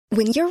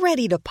When you're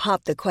ready to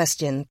pop the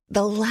question,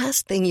 the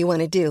last thing you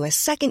want to do is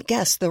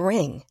second-guess the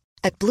ring.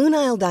 At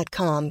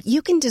BlueNile.com,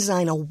 you can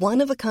design a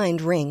one-of-a-kind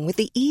ring with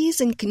the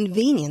ease and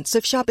convenience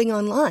of shopping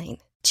online.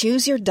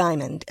 Choose your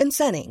diamond and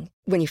setting.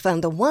 When you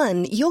find the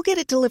one, you'll get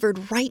it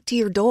delivered right to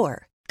your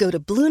door. Go to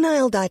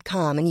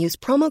BlueNile.com and use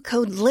promo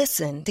code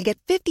LISTEN to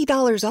get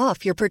 $50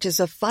 off your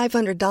purchase of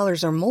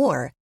 $500 or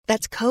more.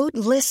 That's code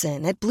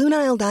LISTEN at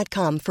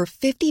BlueNile.com for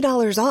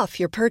 $50 off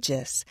your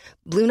purchase.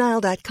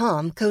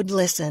 BlueNile.com, code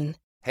LISTEN.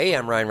 Hey,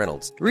 I'm Ryan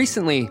Reynolds.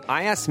 Recently,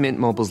 I asked Mint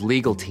Mobile's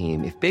legal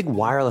team if big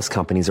wireless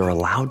companies are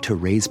allowed to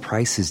raise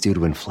prices due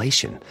to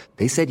inflation.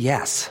 They said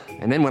yes.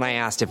 And then when I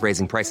asked if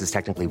raising prices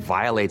technically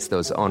violates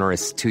those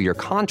onerous two-year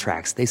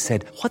contracts, they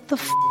said, "What the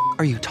f***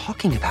 are you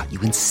talking about,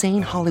 you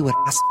insane Hollywood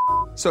ass?"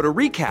 So to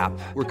recap,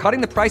 we're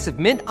cutting the price of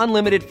Mint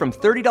Unlimited from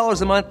 $30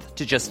 a month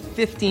to just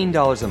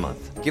 $15 a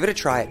month. Give it a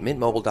try at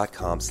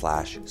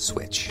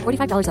mintmobile.com/switch.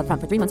 $45 up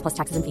front for 3 months plus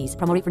taxes and fees.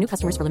 Promo rate for new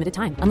customers for limited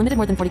time. Unlimited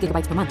more than 40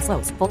 gigabytes per month.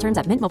 Slows full terms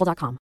at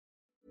mintmobile.com.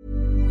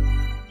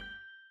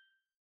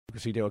 You can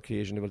see the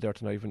occasion they were there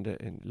tonight when the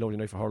lovely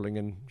night for hurling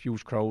and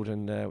huge crowd,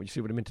 and you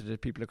see what I meant to the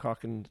people of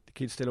Cork and the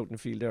kids still out in the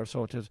field there.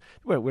 So it is,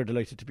 we're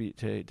delighted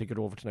to get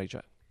over tonight,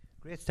 Jack.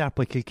 Great start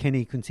by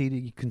Kilkenny,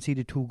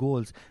 conceded 2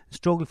 goals.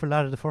 Struggled for a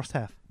lot of the first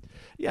half.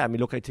 Yeah, I mean,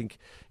 look, I think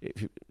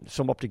if you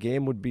sum up the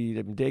game would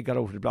be they got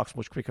out of the blocks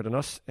much quicker than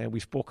us, and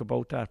we spoke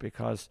about that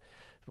because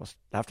it was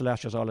after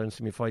last year's All-Ireland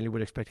semi-final,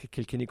 we'd expect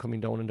Kilkenny coming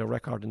down in their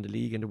record in the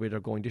league and the way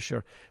they're going this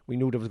year. We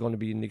knew there was going to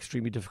be an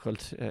extremely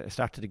difficult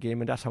start to the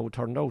game, and that's how it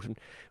turned out. And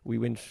we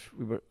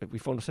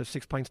found ourselves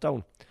 6 points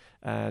down.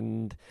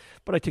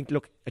 But I think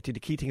the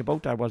key thing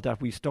about that was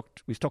that we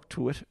stuck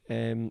to it.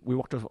 We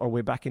worked our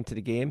way back into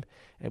the game.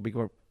 We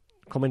were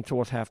coming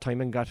towards half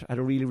time and had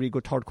a really, really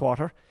good third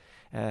quarter.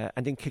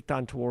 And then kicked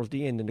on towards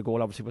the end, and the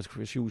goal obviously was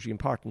hugely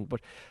important.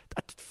 But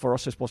that, for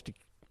us, I suppose the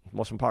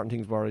most important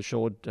things were it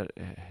showed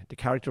the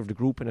character of the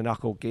group in a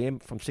knockout game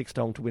from 6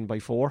 down to win by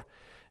 4,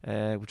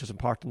 which was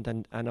important.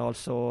 And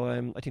also,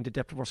 I think the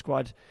depth of our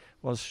squad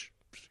was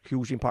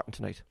hugely important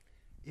tonight.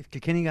 If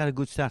Kilkenny got a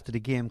good start to the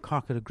game,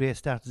 Cork had a great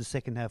start to the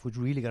second half, which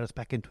really got us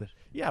back into it.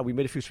 Yeah, we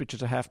made a few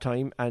switches at half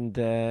time and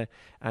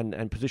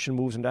position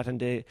moves and that,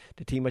 and the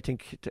team, I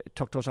think,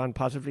 took us on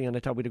positively, and I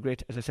thought we had a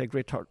great, as I said,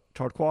 great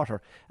third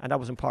quarter, and that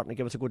was important. It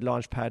gave us a good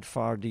launch pad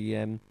for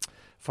the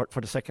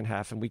for the second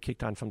half, and we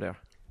kicked on from there.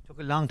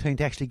 Took a long time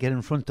to actually get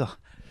in front, though.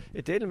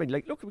 It did. I mean,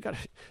 look,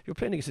 you're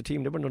playing against a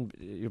team.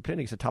 You're playing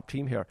against a top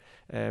team here.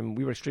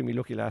 We were extremely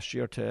lucky last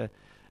year to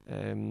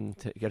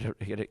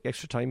get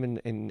extra time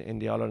in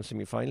the All-Ireland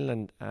semi-final,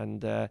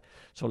 and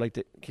so like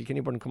the Kilkenny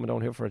weren't coming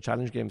down here for a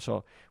challenge game,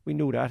 so we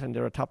knew that, and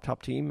they're a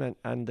top team,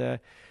 and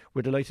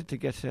we're delighted to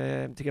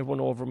get one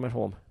over them at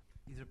home.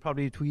 These are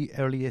probably too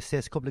early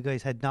assessed. A couple of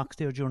guys had knocks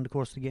there during the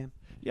course of the game.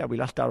 Yeah, we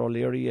lost Darragh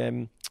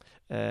O'Leary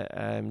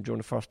during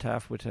the first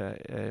half with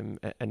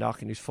a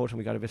knock in his foot, and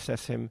we got to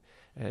assess him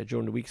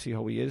during the week, see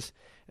how he is.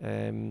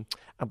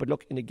 But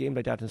look, in a game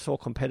like that and so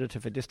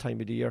competitive at this time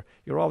of the year,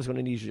 you're always going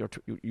to need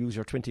use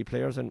your 20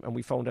 players, and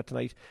we found that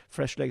tonight.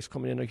 Fresh legs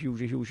coming in are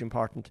hugely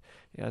important.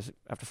 As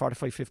after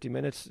 45-50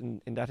 minutes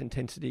in that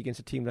intensity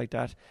against a team like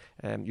that,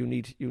 you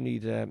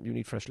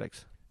need fresh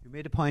legs. You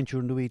made a point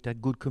during the week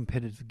that good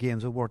competitive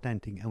games are worth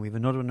anything, and we have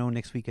another one now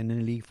next weekend in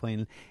the league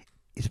final.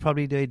 It's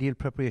probably the ideal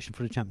preparation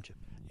for the championship.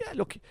 Yeah,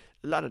 look,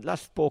 a lot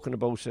spoken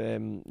about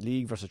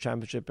league versus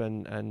championship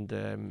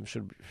and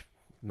should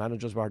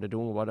managers what they're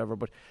doing or whatever,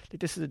 but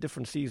this is a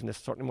different season. It's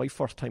certainly my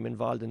first time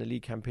involved in a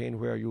league campaign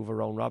where you have a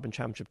round robin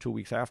championship 2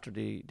 weeks after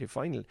the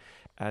final,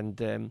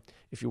 and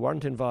if you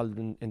weren't involved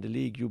in the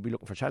league, you'd be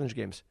looking for challenge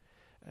games.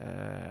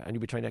 And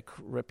you'll be trying to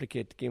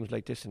replicate games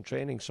like this in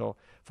training. So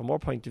from our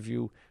point of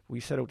view, we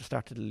set out to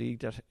start to the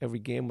league that every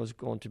game was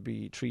going to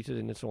be treated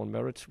in its own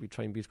merits. We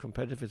try and be as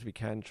competitive as we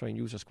can, try and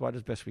use our squad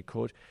as best we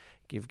could,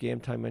 give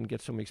game time and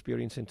get some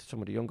experience into some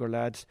of the younger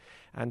lads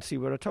and see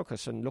where it took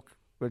us. And look,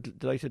 we're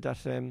delighted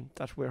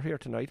that we're here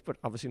tonight, but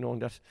obviously knowing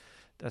that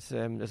there's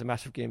a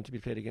massive game to be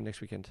played again next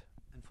weekend.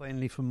 And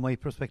finally, from my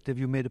perspective,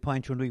 you made a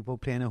point during the week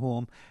about playing at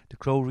home. The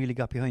crowd really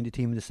got behind the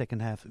team in the second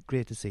half.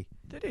 Great to see.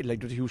 They did. There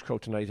was a huge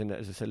crowd tonight, and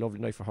as I said,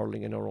 lovely night for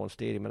hurling in our own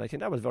stadium, and I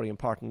think that was very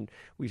important.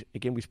 We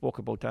spoke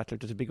about that.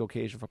 There's a big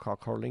occasion for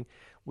Cork hurling.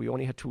 We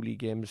only had 2 league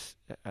games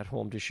at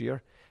home this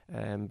year.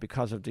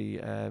 Because of the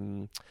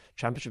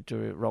championship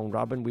to round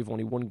robin, we've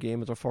only one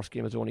game as our first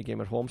game, as the only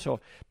game at home.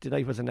 So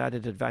tonight was an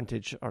added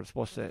advantage, or I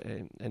suppose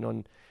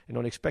an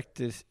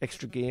unexpected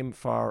extra game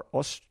for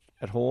us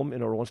at home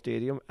in our own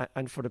stadium,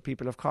 and for the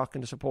people of Cork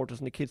and the supporters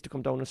and the kids to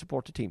come down and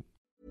support the team.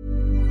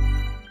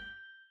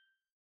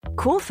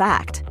 Cool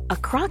fact, a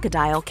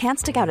crocodile can't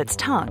stick out its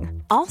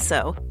tongue.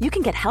 Also, you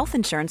can get health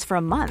insurance for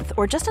a month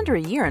or just under a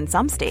year in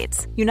some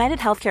states. United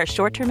Healthcare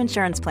short-term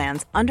insurance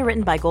plans,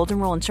 underwritten by Golden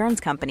Rule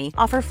Insurance Company,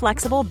 offer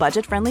flexible,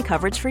 budget-friendly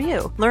coverage for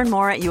you. Learn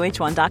more at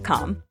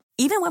uh1.com.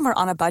 Even when we're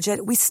on a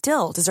budget, we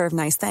still deserve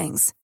nice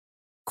things.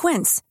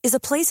 Quince is a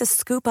place to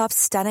scoop up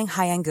stunning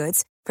high-end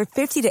goods for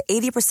 50 to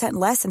 80%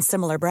 less than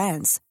similar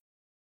brands.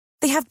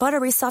 They have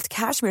buttery soft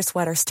cashmere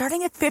sweaters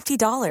starting at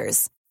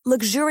 $50,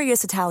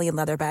 luxurious Italian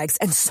leather bags,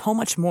 and so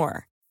much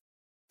more.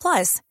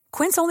 Plus,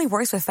 Quince only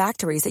works with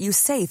factories that use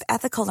safe,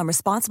 ethical, and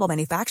responsible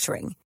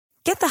manufacturing.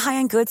 Get the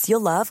high-end goods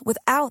you'll love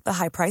without the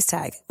high price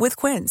tag with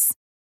Quince.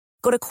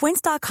 Go to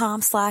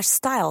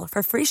quince.com/style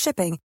for free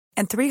shipping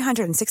and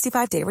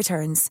 365-day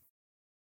returns.